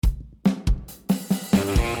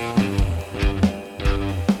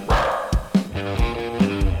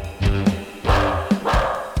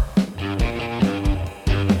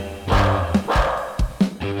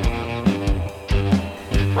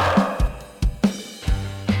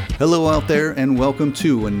Hello out there, and welcome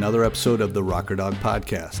to another episode of the Rocker Dog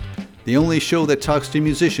Podcast, the only show that talks to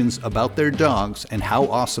musicians about their dogs and how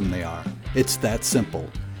awesome they are. It's that simple.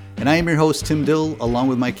 And I am your host, Tim Dill, along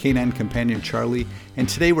with my canine companion, Charlie, and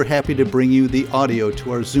today we're happy to bring you the audio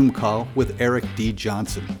to our Zoom call with Eric D.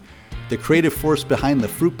 Johnson, the creative force behind the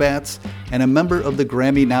Fruit Bats and a member of the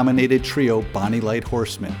Grammy-nominated trio Bonny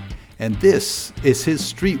Horseman. And this is his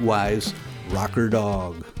streetwise rocker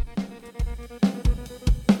dog.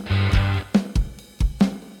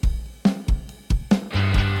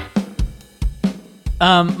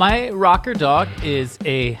 My rocker dog is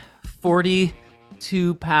a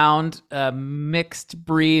 42-pound mixed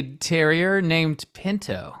breed terrier named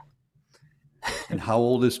Pinto. And how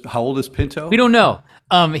old is Pinto? We don't know.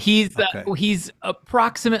 He's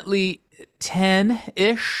approximately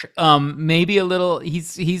 10-ish. Maybe a little.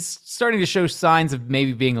 He's starting to show signs of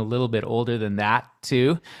maybe being a little bit older than that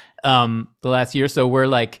too. The last year, so we're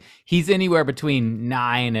like he's anywhere between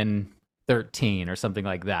 9 and 13 or something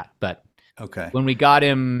like that. But okay, when we got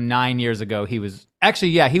him 9 years ago, he was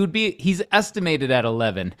actually he's estimated at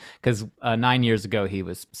 11 because 9 years ago he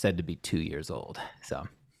was said to be 2 years old. So.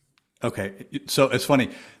 Okay, so it's funny.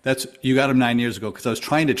 You got him 9 years ago because I was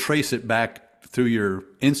trying to trace it back through your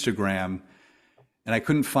Instagram, and I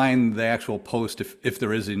couldn't find the actual post. If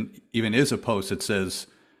there even is a post that says,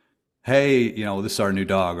 "Hey, this is our new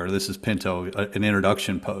dog," or "This is Pinto," an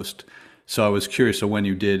introduction post. So I was curious of when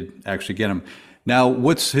you did actually get him. Now,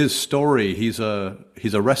 what's his story? He's a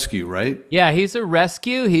rescue, right? Yeah, he's a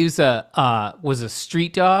rescue. He was a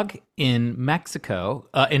street dog in Mexico,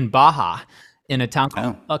 in Baja. In a town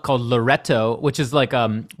called Lareto, which is like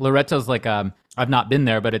Lareto's like I've not been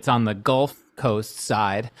there, but it's on the Gulf Coast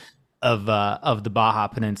side of the Baja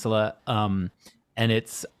Peninsula, and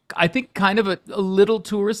it's I think kind of a little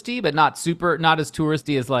touristy, but not as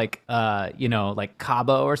touristy as like like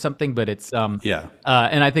Cabo or something. But it's and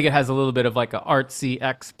I think it has a little bit of like a artsy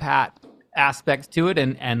expat aspect to it,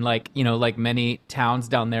 and like like many towns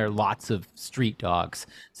down there, lots of street dogs.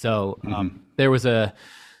 So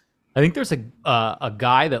I think there's a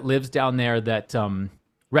guy that lives down there that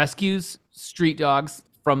rescues street dogs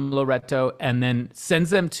from Lareto and then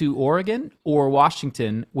sends them to Oregon or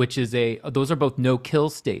Washington, which is those are both no-kill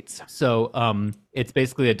states. So it's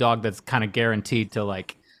basically a dog that's kind of guaranteed to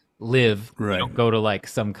like live, right. Go to like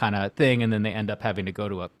some kind of thing, and then they end up having to go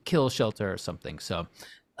to a kill shelter or something. So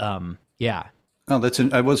yeah. Oh,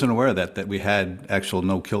 I wasn't aware of that we had actual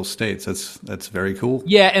no-kill states. That's very cool.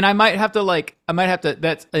 Yeah, and I might have to.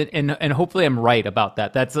 That's and hopefully I'm right about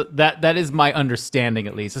that. That is my understanding,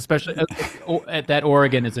 at least, especially that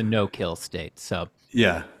Oregon is a no-kill state. So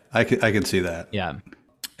yeah, I can see that. Yeah.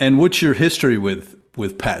 And what's your history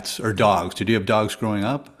with pets or dogs? Did you have dogs growing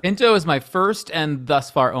up? Pinto is my first and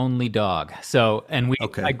thus far only dog. So, and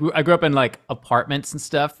I grew up in like apartments and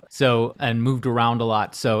stuff. So, and moved around a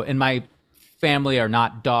lot. So, in my family are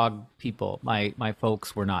not dog people. My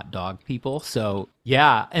folks were not dog people. So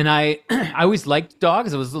yeah, and I always liked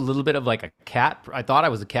dogs. It was a little bit of like a cat. I thought I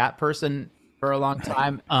was a cat person for a long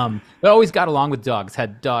time. But always got along with dogs.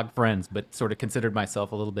 Had dog friends, but sort of considered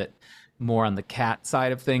myself a little bit more on the cat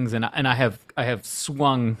side of things. And I have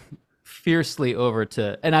swung fiercely over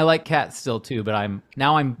to, and I like cats still too. But I'm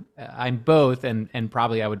both, and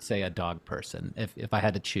probably I would say a dog person if I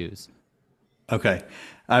had to choose. Okay.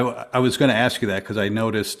 I was going to ask you that because I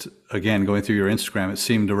noticed, again, going through your Instagram, it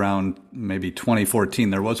seemed around maybe 2014,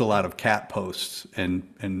 there was a lot of cat posts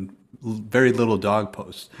and very little dog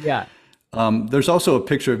posts. Yeah. There's also a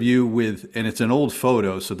picture of you and it's an old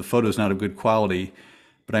photo, so the photo's not of good quality,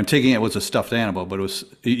 but I'm taking it was a stuffed animal, but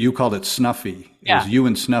you called it Snuffy. It was you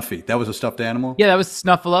and Snuffy. That was a stuffed animal? Yeah, that was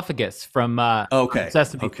Snuffleupagus from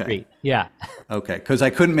Sesame Okay. Street. Yeah. Okay, because I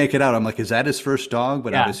couldn't make it out. I'm like, is that his first dog?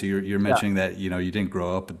 But yeah. Obviously you're mentioning that, you didn't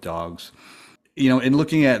grow up with dogs. In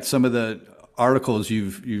looking at some of the articles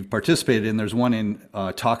you've participated in, there's one in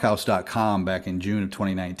talkhouse.com back in June of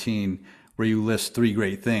 2019 where you list 3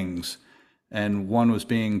 great things. And 1 was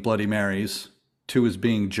being Bloody Marys, 2 was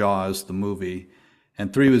being Jaws, the movie,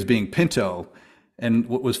 and 3 was being Pinto. And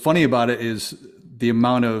what was funny about it is the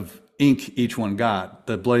amount of ink each one got.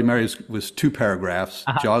 The Bloody Marys was 2 paragraphs,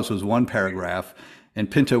 Jaws was 1 paragraph, and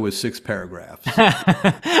Pinto was 6 paragraphs.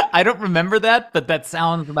 I don't remember that, but that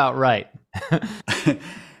sounds about right.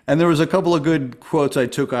 And there was a couple of good quotes I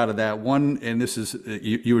took out of that. One, and this is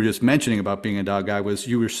you were just mentioning about being a dog guy, was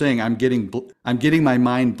you were saying I'm getting my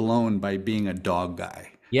mind blown by being a dog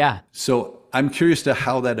guy. Yeah. So I'm curious to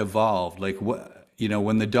how that evolved. Like what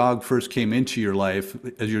when the dog first came into your life,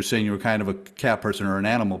 as you're saying, you were kind of a cat person or an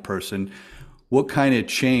animal person. What kind of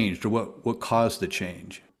changed, or what caused the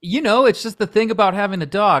change? It's just the thing about having a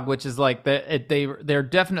dog, which is like they're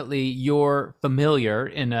definitely your familiar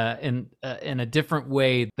in a different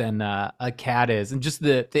way than a cat is, and just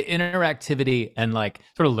the interactivity and like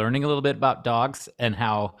sort of learning a little bit about dogs and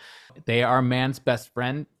how they are man's best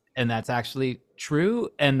friend, and that's actually true,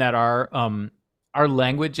 and that our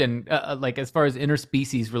language and like as far as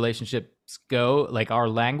interspecies relationships go, like our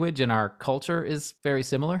language and our culture is very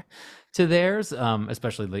similar to theirs,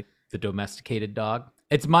 especially like the domesticated dog.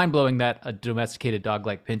 It's mind blowing that a domesticated dog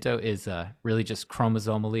like Pinto is really just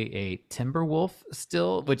chromosomally a timber wolf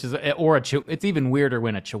still, which is it's even weirder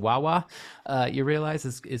when a Chihuahua, you realize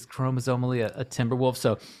is chromosomally a timber wolf.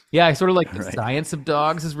 So yeah, I sort of like the Right. science of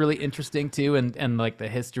dogs is really interesting too, and like the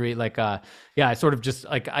history. Like yeah, I sort of just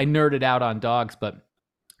like I nerded out on dogs, but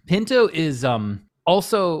Pinto is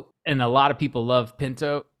also, and a lot of people love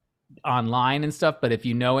Pinto online and stuff, but if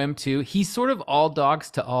you know him too, he's sort of all dogs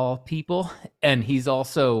to all people. And he's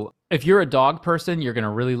also, if you're a dog person, you're going to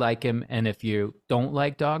really like him. And if you don't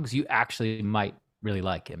like dogs, you actually might really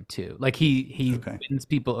like him too. Like he Okay. wins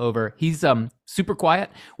people over. He's super quiet.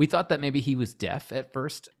 We thought that maybe he was deaf at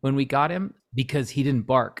first when we got him because he didn't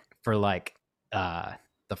bark for like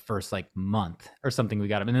the first like month or something. We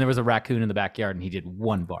got him, and then there was a raccoon in the backyard and he did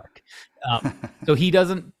one bark. So he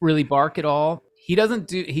doesn't really bark at all.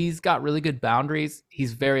 He's got really good boundaries.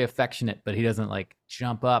 He's very affectionate, but he doesn't like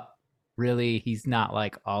jump up. Really, he's not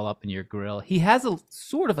like all up in your grill. He has a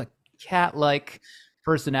sort of a cat-like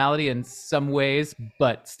personality in some ways,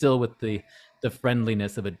 but still with the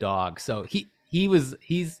friendliness of a dog. So he's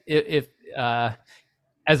if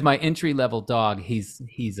as my entry level dog, he's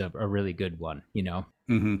a really good one, you know.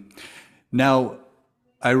 Now,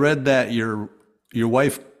 I read that your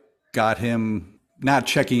wife got him not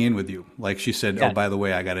checking in with you. Like she said, "Oh, Yeah. by the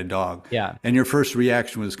way, I got a dog." Yeah. And your first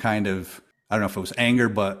reaction was kind of, I don't know if it was anger,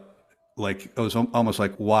 but like it was almost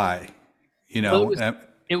like, "Why?" You Well, know?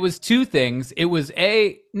 it was two things. It was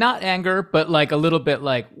a not anger, but like a little bit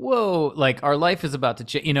like, whoa, like our life is about to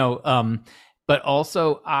change, you know. But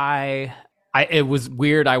also I it was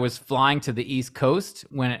weird. I was flying to the East Coast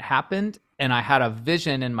when it happened, and I had a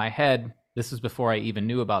vision in my head. This was before I even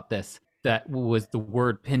knew about this. That was the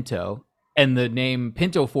word Pinto and the name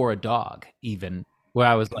Pinto for a dog, even where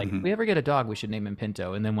I was like, if we ever get a dog, we should name him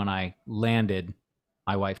Pinto. And then when I landed,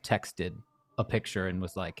 my wife texted a picture and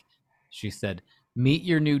was like, she said, "Meet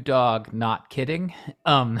your new dog, not kidding."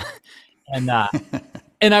 Um, and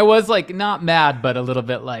and I was like not mad, but a little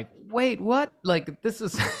bit like, wait, what? Like this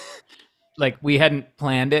is like we hadn't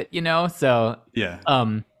planned it, you know? So Yeah.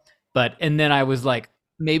 but and then I was like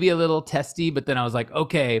maybe a little testy, but then I was like,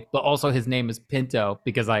 okay, but also his name is Pinto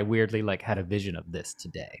because I weirdly like had a vision of this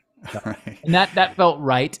today. So, Right. and that felt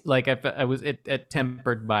right. Like I was it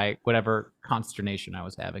tempered by whatever consternation I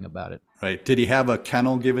was having about it. Right. Did he have a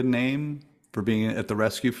kennel given name for being at the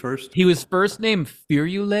rescue first? He was first named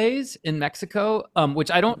Furiles in Mexico,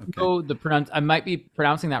 which I don't Okay. know the pronounce. I might be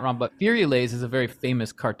pronouncing that wrong, but Furiles is a very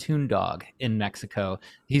famous cartoon dog in Mexico.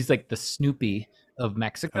 He's like the Snoopy of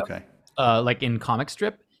Mexico, Okay. like in comic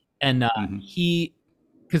strip, and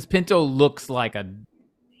because Pinto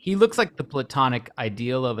he looks like the platonic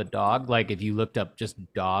ideal of a dog. Like if you looked up just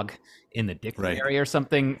dog in the Right. dictionary or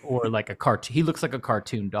something, or like a cartoon, he looks like a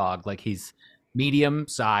cartoon dog. Like he's medium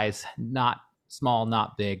size, not small,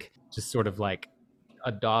 not big, just sort of like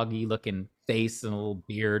a doggy looking face and a little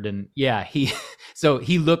beard. And yeah, so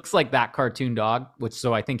he looks like that cartoon dog, which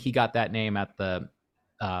so I think he got that name at the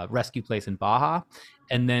rescue place in Baja.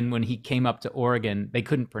 And then when he came up to Oregon, they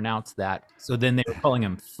couldn't pronounce that. So then they were calling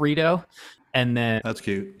him Frito. And then That's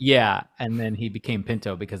cute. yeah, and then he became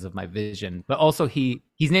Pinto because of my vision. But also he's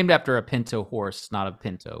named after a Pinto horse, not a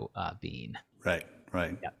Pinto bean. Right.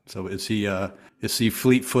 Right. Yeah. So is he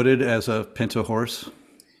fleet-footed as a pinto horse?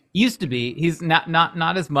 Used to be. He's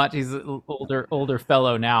not as much. He's an older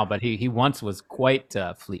fellow now, but he once was quite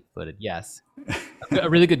fleet-footed. Yes, a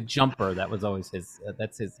really good jumper. That was always his.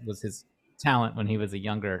 Was his talent when he was a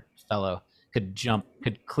younger fellow. Could jump,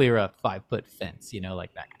 could clear a 5-foot fence. You know,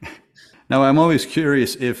 like that. Now, I'm always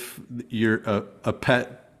curious if a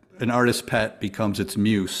pet, an artist pet becomes its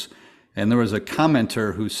muse. And there was a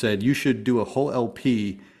commenter who said you should do a whole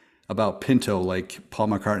LP about Pinto like Paul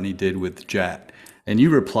McCartney did with Jet. And you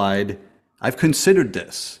replied, "I've considered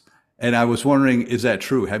this." And I was wondering, is that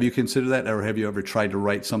true? Have you considered that, or have you ever tried to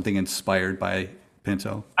write something inspired by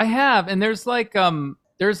Pinto? I have, and there's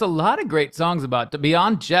a lot of great songs about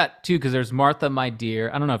beyond Jet too, because there's Martha, My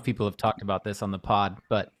Dear. I don't know if people have talked about this on the pod,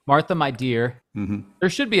 but Martha, My Dear. There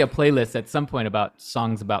should be a playlist at some point about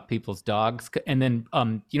songs about people's dogs, and then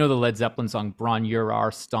you know the Led Zeppelin song "Bron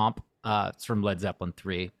Ur Stomp." It's from Led Zeppelin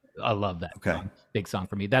 3. I love that Okay. song. Big song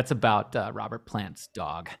for me. That's about Robert Plant's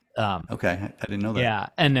dog. Okay. I didn't know that. Yeah,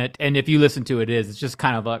 and if you listen to it, it's just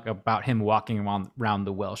kind of like about him walking around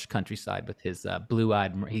the Welsh countryside with his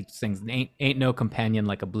blue-eyed. He sings "Ain't no companion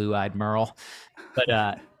like a blue-eyed Merle,"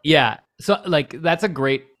 but yeah. So like that's a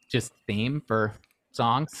great just theme for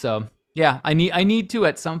songs. So yeah, I need to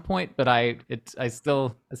at some point, but I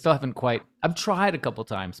still haven't quite. I've tried a couple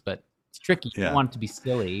times, but it's tricky. You don't Yeah. want it to be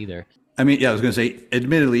silly either. I mean, yeah, I was going to say,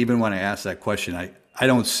 admittedly, even when I asked that question, I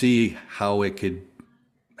don't see how it could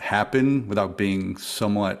happen without being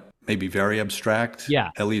somewhat maybe very abstract, Yeah,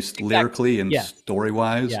 at least exactly. lyrically and Yes. story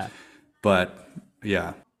wise. Yeah. But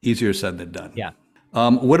yeah, easier said than done. Yeah.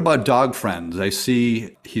 What about dog friends? I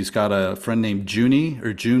see he's got a friend named Junie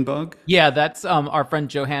or Junebug. Yeah, that's our friend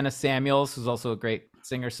Johanna Samuels, who's also a great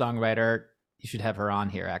singer-songwriter. You should have her on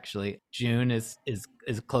here actually. June is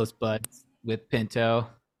close buds with Pinto.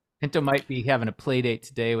 Pinto might be having a play date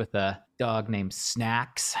today with a dog named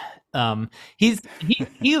Snacks.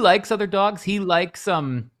 He likes other dogs. He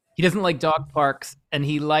doesn't like dog parks, and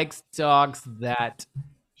he likes dogs that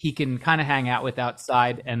he can kind of hang out with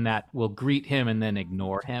outside and that will greet him and then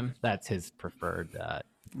ignore him. That's his preferred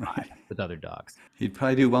vibe with other dogs. He'd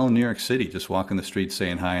probably do well in New York City, just walking the streets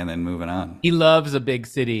saying hi and then moving on. He loves a big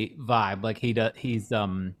city vibe. Like he does.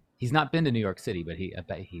 He's not been to New York City, but I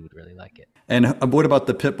bet he would really like it. And what about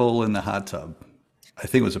the pit bull in the hot tub? I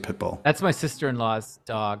think it was a pit bull. That's my sister-in-law's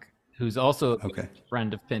dog, who's also a Okay.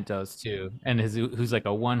 friend of Pinto's too, and who's like a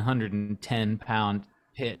 110-pound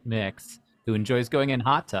pit mix who enjoys going in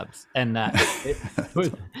hot tubs, and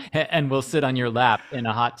and will sit on your lap in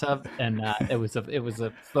a hot tub, and it was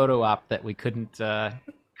a photo op that we couldn't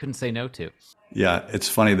say no to. Yeah, it's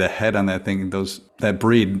funny, the head on that thing, that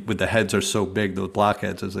breed with the heads are so big, those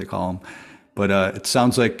blockheads as they call them. But it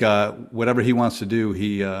sounds like whatever he wants to do,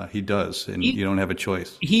 he does, and you don't have a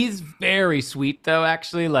choice. He's very sweet though,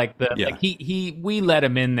 actually. Like Yeah. like we let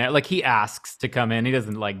him in there. Like he asks to come in. He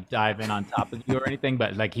doesn't like dive in on top of you or anything,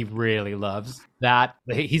 but like he really loves that.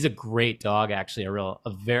 He's a great dog, actually,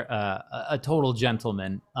 a total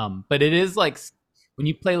gentleman. But it is like when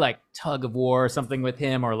you play like tug of war or something with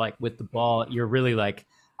him, or like with the ball, you're really like,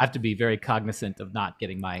 I have to be very cognizant of not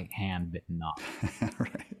getting my hand bitten off.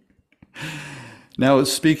 Right. Now,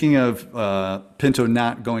 speaking of Pinto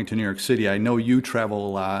not going to New York City, I know you travel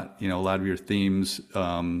a lot. You know, a lot of your themes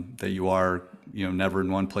that you are, never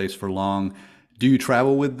in one place for long. Do you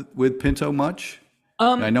travel with Pinto much?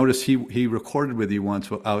 I noticed he recorded with you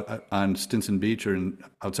once out on Stinson Beach or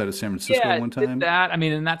outside of San Francisco one time. Did that. I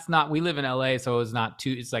mean, and that's not. We live in LA, so it's not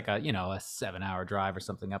too. It's like a 7-hour drive or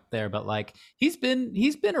something up there. But like he's been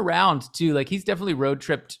around too. Like he's definitely road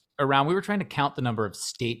tripped around. We were trying to count the number of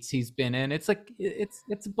states he's been in. It's like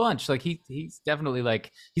it's a bunch. Like he's definitely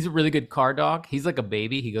like he's a really good car dog. He's like a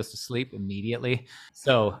baby. He goes to sleep immediately.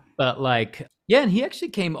 So, but like. Yeah, and he actually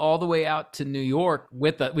came all the way out to New York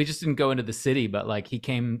with us. We just didn't go into the city, but like he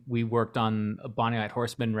came. We worked on a Bonny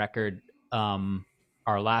Horseman record,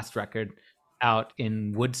 our last record, out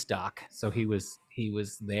in Woodstock. So he was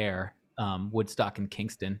there, Woodstock and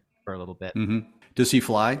Kingston for a little bit. Mm-hmm. Does he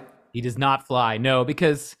fly? He does not fly, no,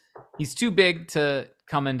 because he's too big to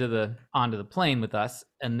come onto the plane with us,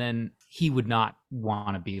 and then he would not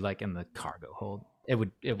want to be like in the cargo hold. It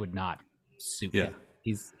would not suit him.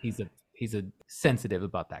 He's sensitive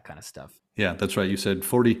about that kind of stuff. Yeah, that's right. You said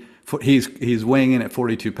 40. He's weighing in at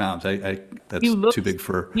 42 pounds. That's too big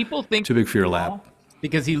for people think too big for your lap.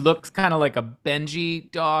 Because he looks kind of like a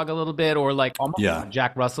Benji dog a little bit, or like almost like a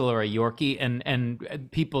Jack Russell or a Yorkie. And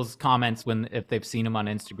people's comments if they've seen him on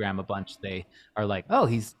Instagram a bunch, they are like, "Oh,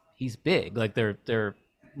 he's big." Like they're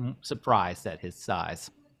surprised at his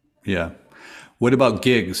size. Yeah. What about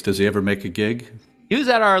gigs? Does he ever make a gig? He was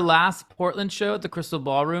at our last Portland show at the Crystal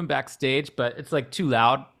Ballroom backstage, but it's like too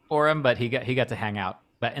loud for him. But he got to hang out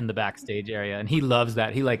in the backstage area, and he loves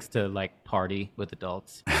that. He likes to like party with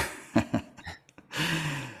adults.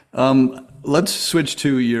 Let's switch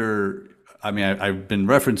to your. I mean, I've been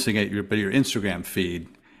referencing it, your Instagram feed,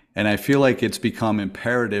 and I feel like it's become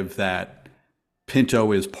imperative that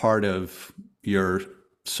Pinto is part of your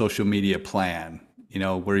social media plan.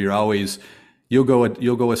 Where you'll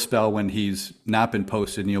go a spell when he's not been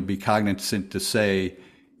posted, and you'll be cognizant to say,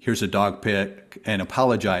 here's a dog pic, and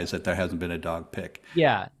apologize that there hasn't been a dog pic.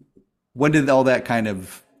 Yeah. When did all that kind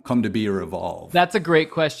of come to be or evolve? That's a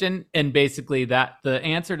great question. And basically the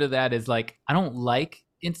answer to that is like, I don't like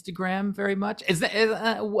Instagram very much. Is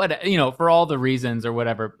what, for all the reasons or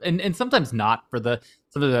whatever. And sometimes not for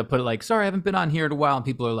sometimes I put it like, sorry, I haven't been on here in a while. And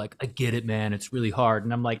people are like, I get it, man. It's really hard.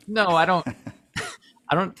 And I'm like, no, I don't.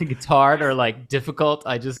 I don't think it's hard or like difficult.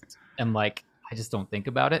 I just am like, I just don't think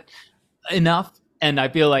about it enough. And I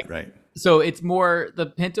feel like, Right. so it's more, the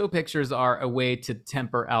Pinto pictures are a way to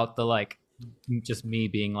temper out the like, just me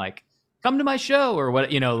being like, come to my show or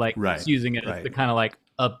what, like just Right. using it as the Right. kind of like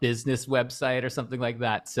a business website or something like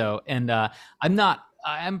that. So, and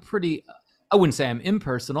I'm pretty, I wouldn't say I'm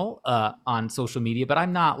impersonal on social media, but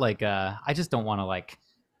I'm not like, I just don't want to like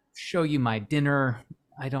show you my dinner.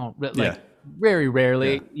 I don't Yeah. like, very Yeah.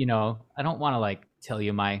 rarely, I don't want to like tell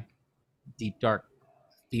you my deep dark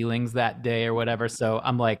feelings that day or whatever. So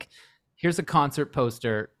I'm like, here's a concert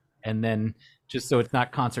poster, and then just so it's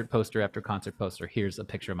not concert poster after concert poster, here's a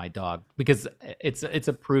picture of my dog, because it's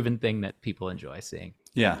a proven thing that people enjoy seeing.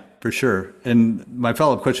 Yeah, for sure. And my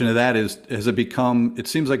follow-up question to that is, has it become, it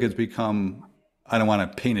seems like it's become, I don't want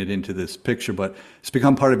to paint it into this picture, but it's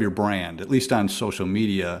become part of your brand, at least on social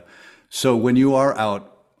media. So when you are out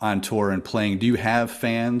on tour and playing, do you have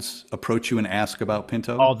fans approach you and ask about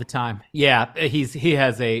Pinto? All the time. Yeah, he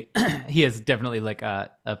has a he has definitely like a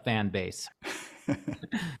fan base.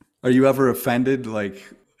 Are you ever offended? Like,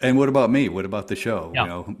 and what about me? What about the show?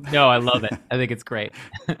 No, no, I love it. I think it's great.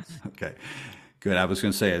 Okay, good. I was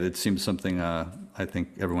going to say it seems something I think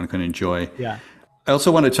everyone can enjoy. Yeah. I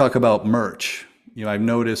also want to talk about merch. I've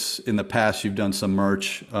noticed in the past you've done some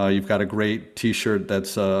merch. You've got a great T-shirt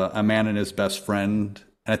that's a man and his best friend,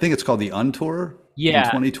 and I think it's called the Untour in Yeah,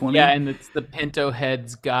 2020. yeah, and it's the Pinto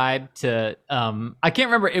Head's guide to. I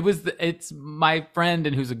can't remember. It's my friend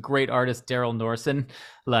and who's a great artist, Daryl Norson.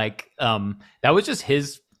 Like, that was just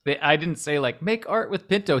his. I didn't say like make art with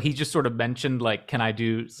Pinto. He just sort of mentioned like, can I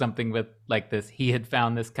do something with like this? He had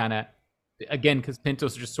found this kind of, again, because Pinto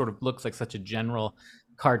just sort of looks like such a general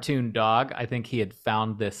cartoon dog. I think he had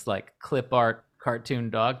found this like clip art cartoon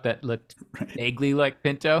dog that looked vaguely like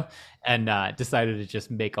Pinto, and decided to just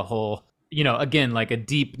make a whole, again, like a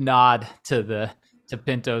deep nod to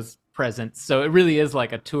Pinto's presence. So it really is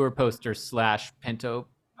like a tour poster slash Pinto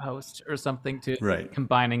post or something, to Right,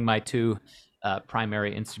 combining my two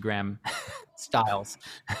primary Instagram styles.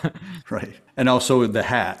 right. And also the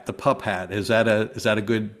hat, the pup hat. Is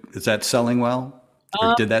that selling well?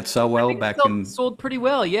 Or did that sell I well think it back in? sold pretty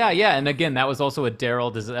well. Yeah, yeah. And again, that was also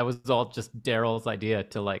that was all just Daryl's idea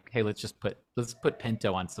to like, hey, let's put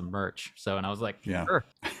Pinto on some merch. So, and I was like, Yeah. sure.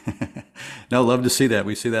 No, love to see that.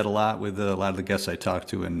 We see that a lot with a lot of the guests I talk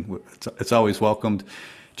to, and it's always welcomed.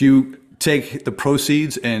 Do you take the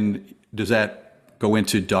proceeds, and does that go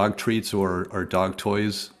into dog treats or dog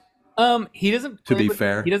toys? He doesn't To play be with he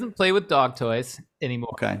fair, doesn't play with dog toys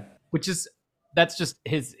anymore, okay, which is that's just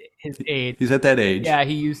his age. he's at that age, Yeah,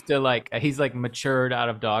 he used to like, he's like matured out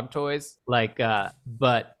of dog toys. Like,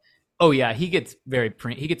 but oh yeah, he gets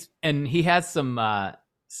he gets, and he has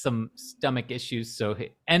some stomach issues. So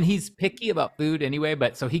and he's picky about food anyway.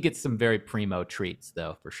 But so he gets some very primo treats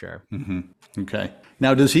though, for sure. okay.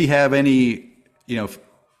 Now, does he have any?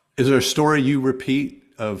 Is there a story you repeat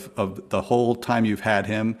of the whole time you've had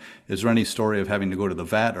him? Is there any story of having to go to the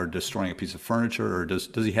vet or destroying a piece of furniture, or does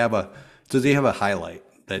he have a highlight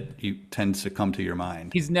that you tends to come to your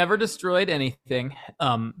mind? He's never destroyed anything.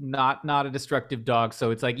 Not a destructive dog.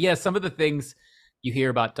 So it's like, yeah, some of the things you hear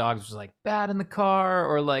about dogs was like bad in the car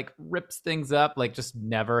or like rips things up, like just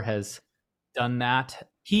never has done that.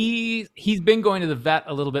 He's been going to the vet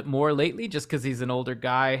a little bit more lately just because he's an older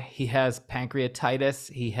guy. He has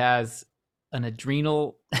pancreatitis. He has an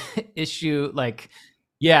adrenal issue. Like,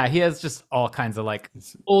 yeah, he has just all kinds of like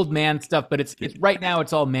old man stuff. But it's right now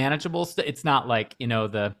it's all manageable. It's not like,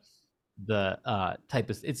 the type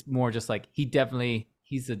of, it's more just like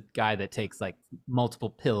he's a guy that takes like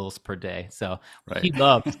multiple pills per day. So he Right.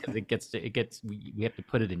 loves, because we have to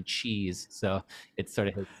put it in cheese. So it's sort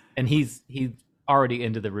of his, and he's already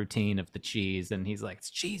into the routine of the cheese, and he's like, it's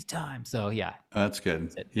cheese time. So yeah. That's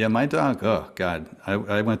good. Yeah, my dog, oh God,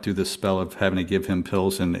 I went through this spell of having to give him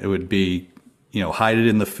pills, and it would be, hide it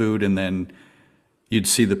in the food, and then you'd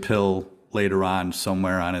see the pill later on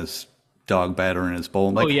somewhere on his dog bed or in his bowl.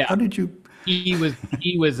 I'm Oh like, yeah. how did you? He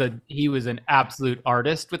was an absolute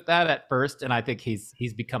artist with that at first, and I think he's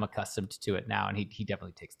become accustomed to it now, and he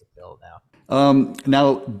definitely takes the pill now.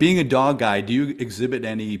 Now, being a dog guy, do you exhibit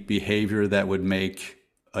any behavior that would make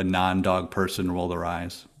a non-dog person roll their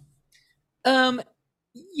eyes? Um,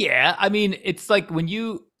 yeah, I mean, it's like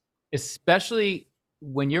especially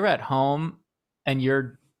when you're at home and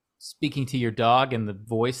you're speaking to your dog in the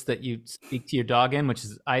voice that you speak to your dog in, which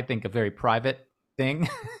is, I think, a very private thing.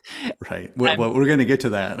 Right. Well, we're going to get to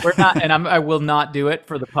that. We're not, and I will not do it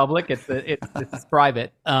for the public. This is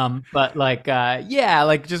private. But like, yeah,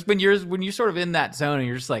 like just when you're sort of in that zone and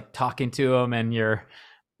you're just like talking to him and you're,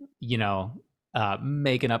 you know,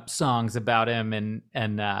 making up songs about him and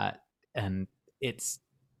it's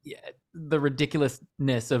yeah, the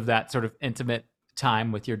ridiculousness of that sort of intimate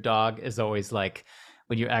time with your dog is always like,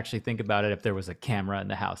 when you actually think about it, if there was a camera in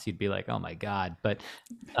the house, you'd be like, oh my God. But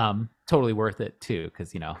totally worth it too,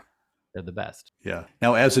 because they're the best. Yeah.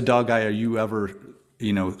 Now, as a dog guy, are you ever,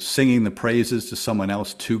 singing the praises to someone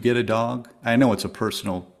else to get a dog? I know it's a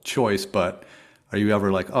personal choice, but are you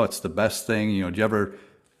ever like, oh, it's the best thing? Do you ever,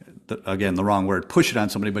 again, the wrong word, push it on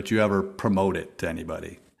somebody, but do you ever promote it to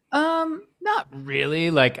anybody? Not really.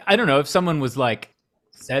 Like, I don't know, if someone was like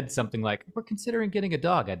said something like, we're considering getting a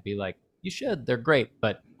dog, I'd be like, you should. They're great.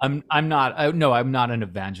 But I'm not. No, I'm not an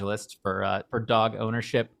evangelist for dog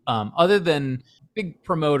ownership. Other than big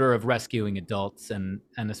promoter of rescuing adults and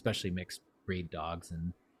especially mixed breed dogs.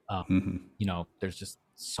 And there's just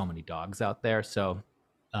so many dogs out there. So,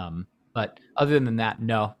 but other than that,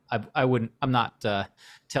 no, I wouldn't. I'm not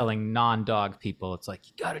telling non-dog people. It's like,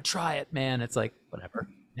 you got to try it, man. It's like, whatever.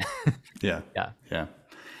 Yeah. Yeah. Yeah.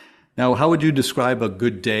 Now, how would you describe a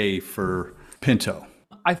good day for Pinto?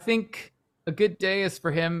 I think a good day is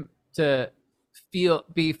for him to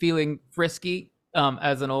be feeling frisky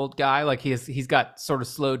as an old guy. Like he's got sort of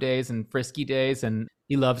slow days and frisky days, and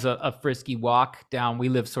he loves a frisky walk down. We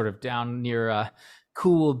live sort of down near a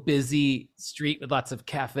cool, busy street with lots of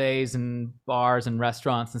cafes and bars and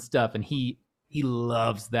restaurants and stuff, and he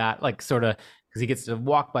loves that. Like, sort of, because he gets to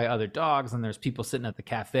walk by other dogs, and there's people sitting at the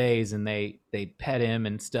cafes, and they pet him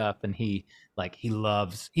and stuff, and he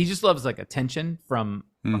just loves like attention from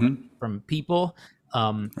people.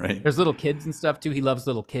 Right. There's little kids and stuff too. He loves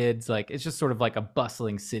little kids. Like, it's just sort of like a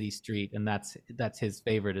bustling city street, and that's his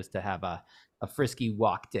favorite, is to have a frisky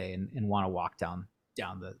walk day and want to walk down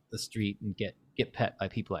the street and get pet by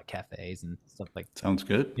people at cafes and stuff like that. Sounds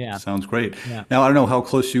good. Yeah. Sounds great. Yeah. Now, I don't know how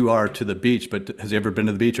close you are to the beach, but has he ever been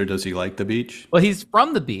to the beach, or does he like the beach? Well, he's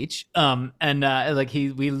from the beach, and like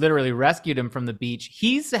we literally rescued him from the beach.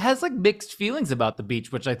 Has like mixed feelings about the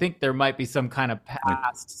beach, which I think there might be some kind of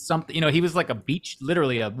past something. He was like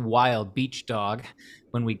literally a wild beach dog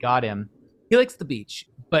when we got him. He likes the beach,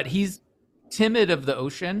 but he's timid of the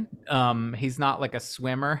ocean. He's not like a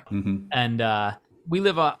swimmer, and we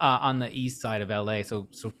live on the east side of LA, so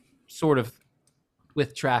sort of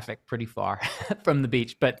with traffic pretty far from the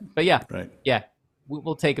beach. But yeah, Right. yeah,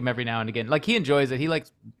 we'll take him every now and again. Like, he enjoys it. He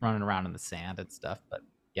likes running around in the sand and stuff. But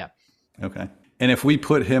yeah. Okay. And if we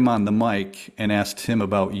put him on the mic and asked him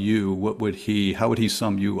about you, how would he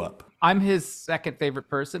sum you up? I'm his second favorite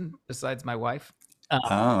person besides my wife.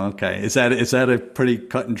 Oh, okay. Is that a pretty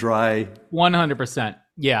cut and dry? 100%.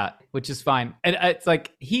 Yeah, which is fine. And it's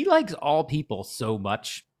like, he likes all people so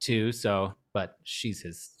much too. So, but she's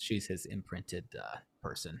his imprinted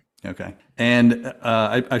person. Okay. And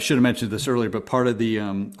I should have mentioned this earlier, but part of the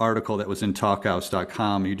article that was in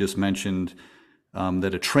talkhouse.com, you just mentioned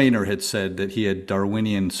that a trainer had said that he had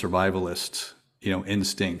Darwinian survivalist,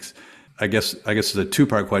 instincts. I guess it's a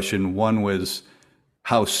two-part question. One was,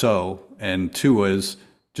 how so? And two was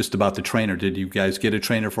just about the trainer. Did you guys get a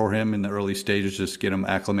trainer for him in the early stages, just get him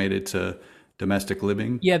acclimated to domestic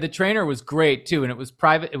living? Yeah, the trainer was great too, and it was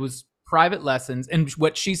private. It was private lessons. And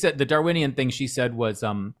what she said, the Darwinian thing she said was,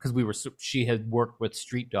 because she had worked with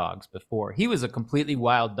street dogs before. He was a completely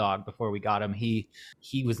wild dog before we got him. He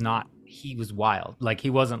was wild. Like, he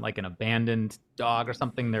wasn't like an abandoned dog or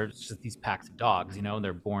something. There's just these packs of dogs,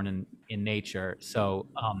 they're born in nature. So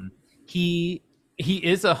he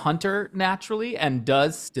is a hunter naturally, and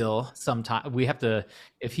does still sometimes. We have to,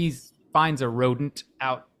 if he finds a rodent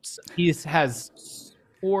out, he has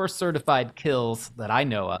 4 certified kills that I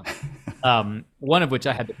know of. One of which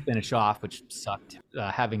I had to finish off, which sucked,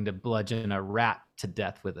 having to bludgeon a rat to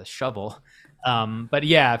death with a shovel. But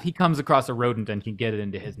yeah, if he comes across a rodent and can get it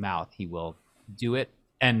into his mouth, he will do it.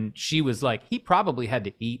 And she was like, he probably had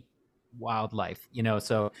to eat wildlife,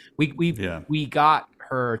 so we got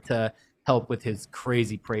her to help with his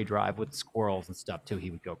crazy prey drive with squirrels and stuff too.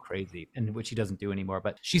 He would go crazy, and which he doesn't do anymore.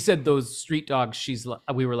 But she said those street dogs,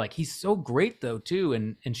 we were like, he's so great though too.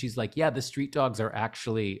 And she's like, yeah, the street dogs are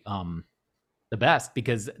actually the best,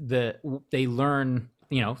 because they learn,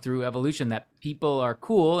 through evolution, that people are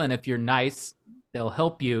cool, and if you're nice, they'll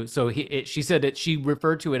help you. So she said that she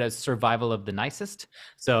referred to it as survival of the nicest.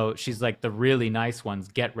 So she's like, the really nice ones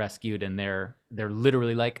get rescued, and they're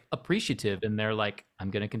literally like appreciative, and they're like, I'm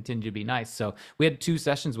going to continue to be nice. So we had 2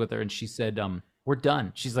 sessions with her, and she said, we're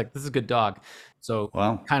done. She's like, this is a good dog. So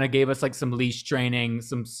kind of gave us like some leash training,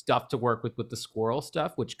 some stuff to work with the squirrel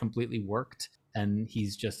stuff, which completely worked. And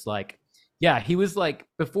he's just like, yeah, he was like,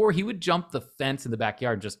 before he would jump the fence in the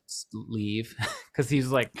backyard and just leave, because he's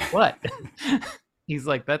like, what? He's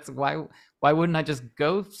like, that's why wouldn't I just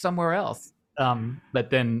go somewhere else? But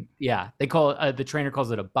then, yeah, they call the trainer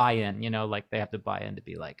calls it a buy-in. Like they have to buy in to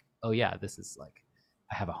be like, oh yeah, this is like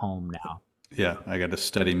I have a home now. Yeah, I got a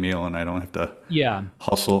steady meal and I don't have to Yeah,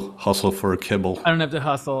 hustle for a kibble. I don't have to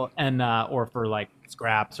hustle and or for like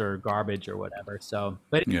scraps or garbage or whatever. So,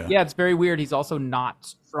 but Yeah. yeah, it's very weird. He's also not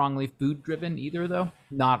strongly food driven either, though.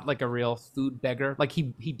 Not like a real food beggar. Like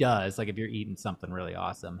he does. Like if you're eating something really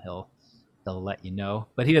awesome, he'll let you know.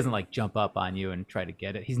 But he doesn't like jump up on you and try to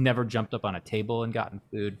get it. He's never jumped up on a table and gotten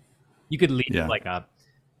food. You could leave Yeah. like a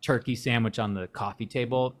turkey sandwich on the coffee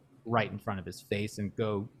table right in front of his face and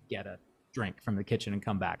go get a drink from the kitchen and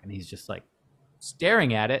come back, and he's just like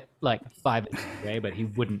staring at it like 5 inches away, but he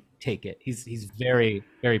wouldn't take it. He's very,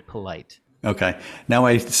 very polite. Okay. Now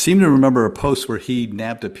I seem to remember a post where he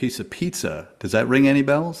nabbed a piece of pizza. Does that ring any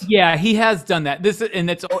bells? Yeah, he has done that.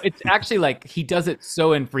 It's actually like he does it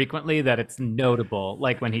so infrequently that it's notable.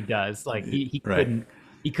 Like when he does, like he Right.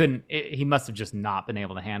 couldn't he must have just not been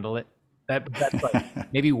able to handle it. That's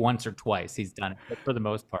like maybe once or twice he's done it, but for the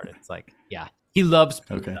most part, it's like yeah, he loves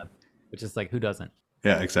Okay. pizza, which is like who doesn't?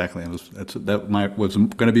 Yeah, exactly. That was going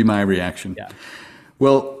to be my reaction. Yeah.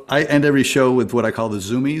 Well, I end every show with what I call the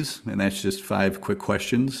zoomies, and that's just 5 quick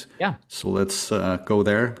questions. Yeah. So let's go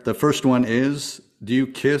there. The first one is, do you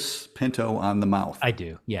kiss Pinto on the mouth? I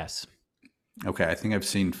do. Yes. Okay, I think I've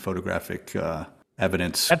seen photographic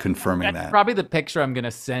evidence confirming That's that. probably the picture I'm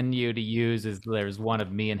gonna send you to use. Is there's one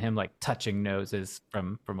of me and him like touching noses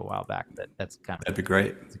from a while back. That's kind of That'd be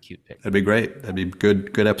great. it's a cute picture. That'd be great. That'd be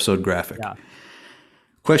good episode graphic. Yeah.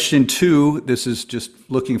 Question 2, this is just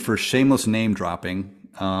looking for shameless name dropping.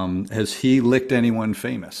 Has he licked anyone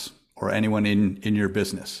famous or anyone in your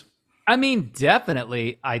business? I mean,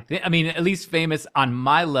 definitely. I mean, at least famous on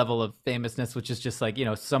my level of famousness, which is just like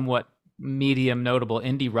somewhat medium notable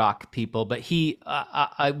indie rock people. But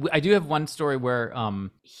I do have one story where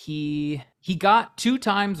he got 2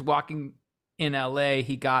 times walking in L.A.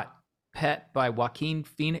 He got pet by Joaquin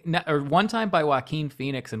Phoenix, or one time by Joaquin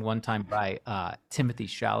Phoenix and one time by Timothy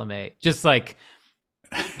Chalamet. Just like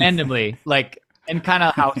randomly, like. And kind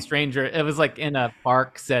of how Stranger, it was like in a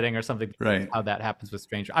park setting or something. Right. How that happens with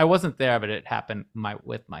Stranger. I wasn't there, but it happened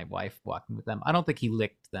with my wife walking with them. I don't think he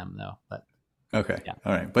licked them though. But Okay. yeah.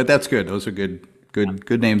 All right. But that's good. Those are good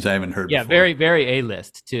names I haven't heard Yeah, before. very, very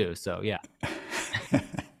A-list too. So yeah.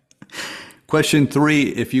 Question 3,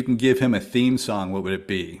 if you can give him a theme song, what would it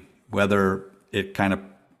be? Whether it kind of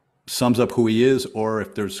sums up who he is, or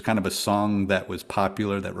if there's kind of a song that was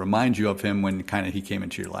popular that reminds you of him when kind of he came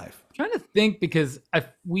into your life. Trying to think because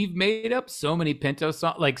we've made up so many Pinto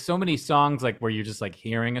songs, like so many songs, like where you're just like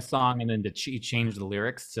hearing a song and then you change the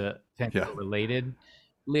lyrics to Pinto related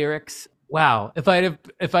lyrics. Wow, if I'd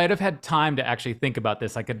have had time to actually think about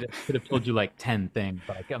this, I could have told you like 10 things,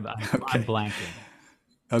 but I'm blanking.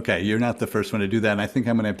 Okay, you're not the first one to do that, and I think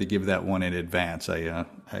I'm going to have to give that one in advance. I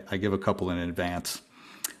give a couple in advance.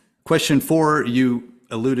 Question 4, you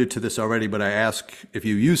alluded to this already, but I ask if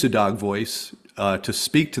you use a dog voice to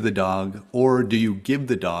speak to the dog, or do you give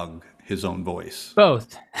the dog his own voice?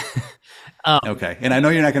 Both. Okay, and I know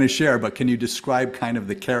you're not going to share, but can you describe kind of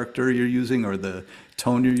the character you're using or the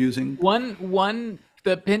tone you're using?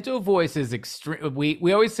 The Pinto voice is extreme.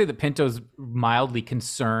 We always say the Pinto's mildly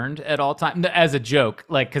concerned at all times as a joke,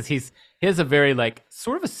 like because he has a very like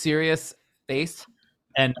sort of a serious face,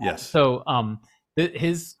 and Yes. so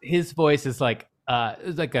his voice is like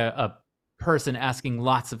a person asking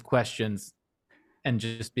lots of questions and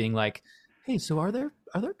just being like, hey, so are there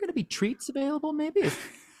going to be treats available? Maybe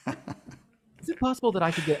is it possible that I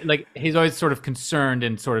could get like he's always sort of concerned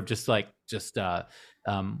and sort of just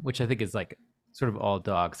which I think is like sort of all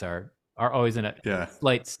dogs are always in a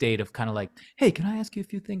slight state of kind of like, hey, can I ask you a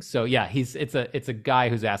few things? So yeah, it's a guy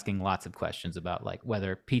who's asking lots of questions about like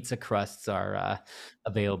whether pizza crusts are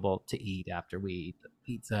available to eat after we eat the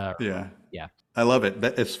pizza. Yeah. I love it.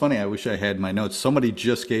 It's funny. I wish I had my notes. Somebody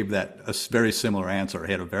just gave that a very similar answer.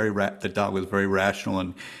 He had the dog was very rational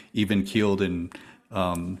and even keeled and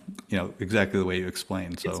exactly the way you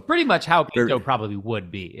explained. So it's pretty much how Pinto probably would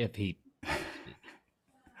be if he.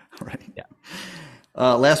 Right. Yeah.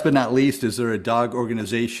 Last but not least, is there a dog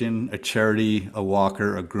organization, a charity, a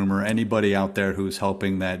walker, a groomer, anybody out there who's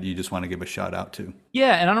helping that you just want to give a shout out to?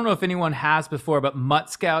 Yeah, and I don't know if anyone has before, but Mutt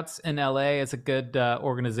Scouts in LA is a good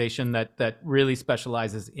organization that really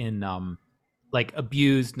specializes in like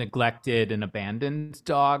abused, neglected, and abandoned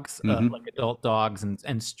dogs, like adult dogs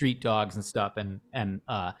and street dogs and stuff, and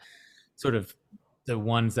sort of the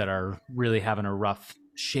ones that are really having a rough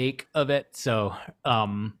shake of it. So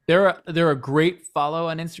they're a great follow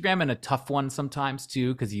on Instagram and a tough one sometimes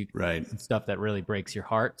too, because you Right. some stuff that really breaks your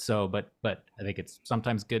heart. So but I think it's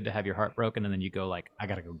sometimes good to have your heart broken and then you go like, I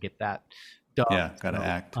gotta go get that dog. Yeah, gotta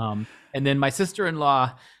act. And then my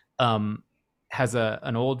sister-in-law has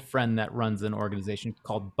an old friend that runs an organization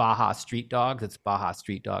called Baja Street Dogs. It's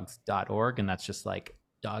bajastreetdogs.org, and that's just like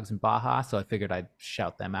dogs in Baja. So I figured I'd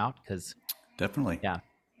shout them out because Definitely. yeah.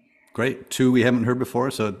 Great. Two we haven't heard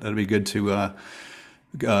before, so that'd be good to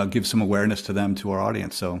give some awareness to them, to our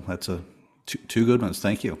audience. So that's two good ones.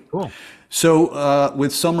 Thank you. Cool. So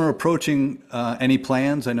with summer approaching, any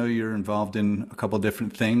plans? I know you're involved in a couple of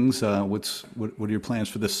different things. What are your plans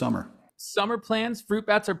for this summer? Summer plans. Fruit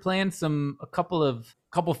Bats are playing a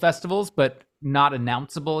couple festivals, but not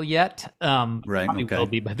announceable yet. Right. Probably Okay. will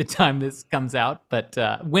be by the time this comes out. But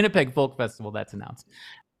Winnipeg Folk Festival, that's announced.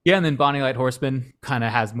 Yeah, and then Bonny Horseman kind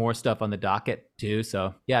of has more stuff on the docket too.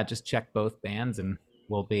 So yeah, just check both bands, and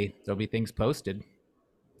there'll be things posted.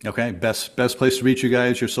 Okay. Best place to reach you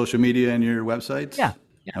guys, your social media and your websites? Yeah.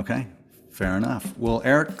 Okay. Fair enough. Well,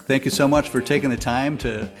 Eric, thank you so much for taking the time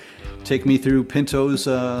to take me through Pinto's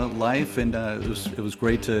life, and it was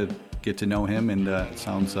great to get to know him. And it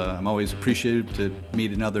sounds I'm always appreciative to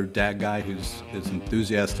meet another dad guy who's as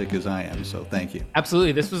enthusiastic as I am. So thank you.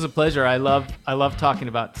 Absolutely, this was a pleasure. I love talking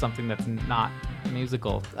about something that's not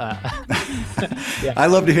musical. Yeah. I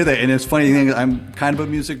love to hear that, and it's funny thing. I'm kind of a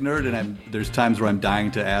music nerd, and there's times where I'm dying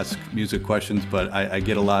to ask music questions, but I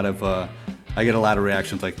get a lot of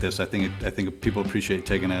reactions like this. I think people appreciate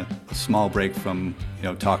taking a small break from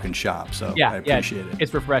talking shop. So Yeah, I appreciate it.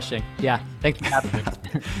 It's refreshing. Yeah, thanks for having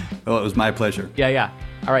me. Well, it was my pleasure. Yeah.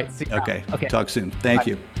 All right. See you now. Okay. Okay. Talk soon. Thank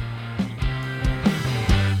you.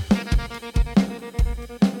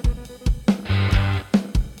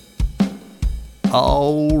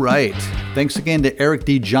 All right. Thanks again to Eric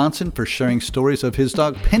D. Johnson for sharing stories of his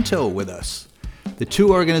dog Pinto with us. The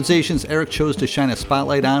two organizations Eric chose to shine a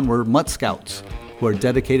spotlight on were Mutt Scouts, who are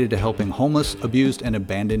dedicated to helping homeless, abused, and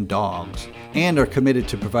abandoned dogs, and are committed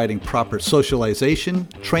to providing proper socialization,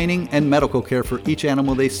 training, and medical care for each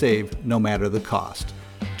animal they save, no matter the cost.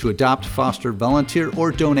 To adopt, foster, volunteer,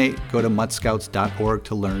 or donate, go to muttscouts.org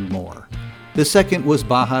to learn more. The second was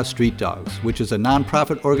Baja Street Dogs, which is a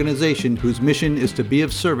nonprofit organization whose mission is to be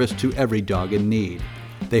of service to every dog in need.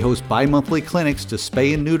 They host bi-monthly clinics to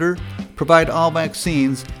spay and neuter, provide all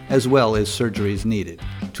vaccines, as well as surgeries needed.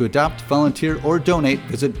 To adopt, volunteer, or donate,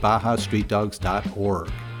 visit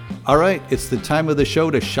bajastreetdogs.org. All right, it's the time of the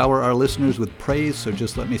show to shower our listeners with praise, so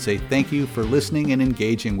just let me say thank you for listening and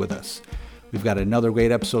engaging with us. We've got another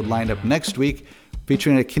great episode lined up next week,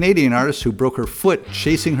 featuring a Canadian artist who broke her foot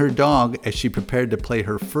chasing her dog as she prepared to play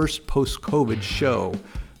her first post-COVID show.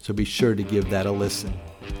 So be sure to give that a listen.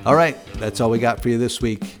 All right, that's all we got for you this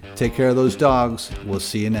week. Take care of those dogs. We'll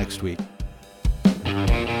see you next week.